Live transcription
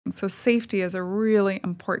things. So safety is a really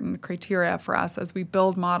important criteria for us as we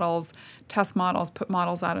build models, test models, put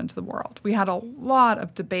models out into the world. We had a lot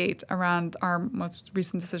of debate around our most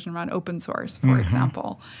recent decision around open source, for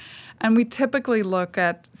example. And we typically look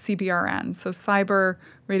at CBRN, so cyber,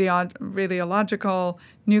 radiological,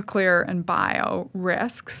 nuclear, and bio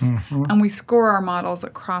risks. And we score our models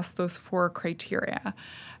across those 4 criteria.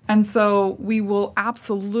 And so we will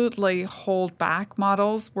absolutely hold back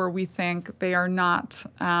models where we think they are not,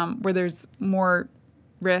 where there's more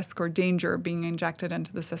risk or danger being injected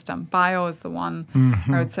into the system. Bio is the one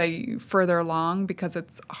I would say further along because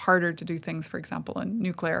it's harder to do things, for example, in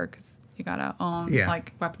nuclear because you got to own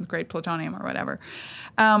like weapons-grade plutonium or whatever.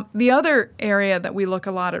 The other area that we look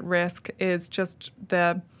a lot at risk is just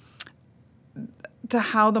to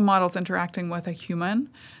how the model's interacting with a human.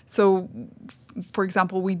 So, for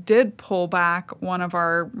example, we did pull back one of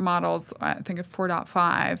our models, I think at 4.5,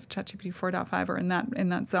 ChatGPT 4.5, or in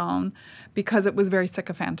that zone, because it was very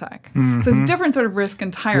sycophantic. So it's a different sort of risk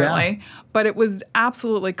entirely, but it was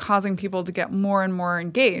absolutely causing people to get more and more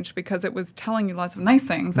engaged because it was telling you lots of nice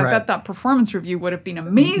things. I bet that performance review would have been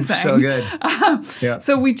amazing. So good.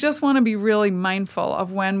 So we just want to be really mindful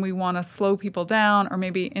of when we want to slow people down or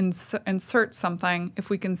maybe insert something if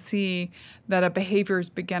we can see that a behavior is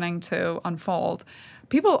beginning to unfold.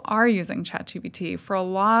 People are using ChatGPT for a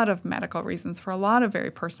lot of medical reasons, for a lot of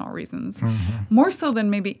very personal reasons, more so than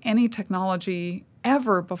maybe any technology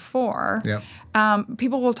ever before.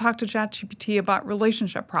 People will talk to ChatGPT about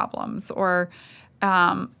relationship problems or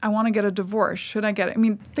I want to get a divorce. Should I get it? I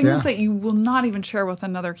mean, things that you will not even share with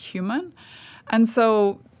another human. And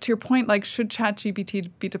so to your point, like, should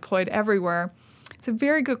ChatGPT be deployed everywhere? It's a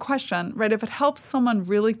very good question, right? If it helps someone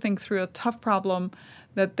really think through a tough problem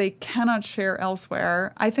that they cannot share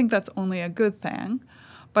elsewhere, I think that's only a good thing.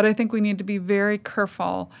 But I think we need to be very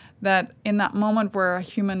careful that in that moment where a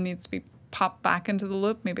human needs to be popped back into the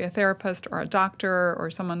loop, maybe a therapist or a doctor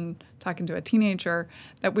or someone talking to a teenager,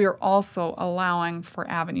 that we are also allowing for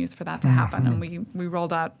avenues for that to happen. And we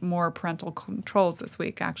rolled out more parental controls this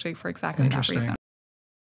week, actually, for exactly that reason.